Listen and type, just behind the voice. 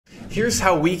Here's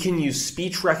how we can use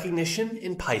speech recognition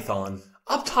in Python.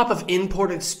 Up top of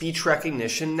imported speech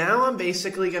recognition, now I'm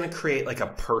basically going to create like a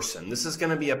person. This is going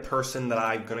to be a person that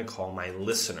I'm going to call my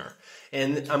listener.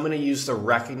 And I'm going to use the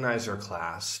recognizer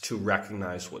class to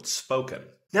recognize what's spoken.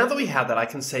 Now that we have that, I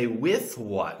can say with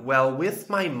what? Well, with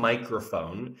my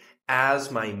microphone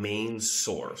as my main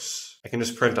source. I can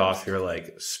just print off here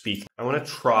like speak. I want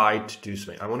to try to do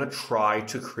something. I want to try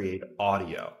to create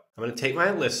audio. I'm going to take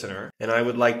my listener and I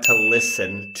would like to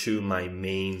listen to my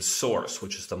main source,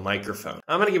 which is the microphone.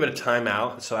 I'm going to give it a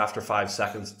timeout, so after 5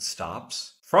 seconds it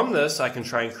stops. From this, I can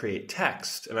try and create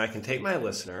text, and I can take my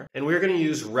listener, and we're going to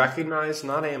use recognize,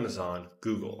 not Amazon,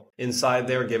 Google. Inside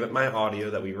there, give it my audio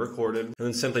that we recorded, and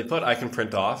then simply put, I can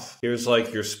print off. Here's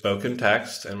like your spoken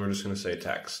text, and we're just going to say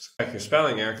text. Check your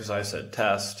spelling error because I said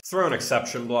test. Throw an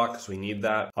exception block because we need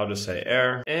that. I'll just say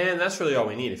error, and that's really all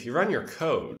we need. If you run your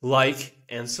code, like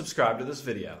and subscribe to this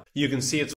video, you can see it's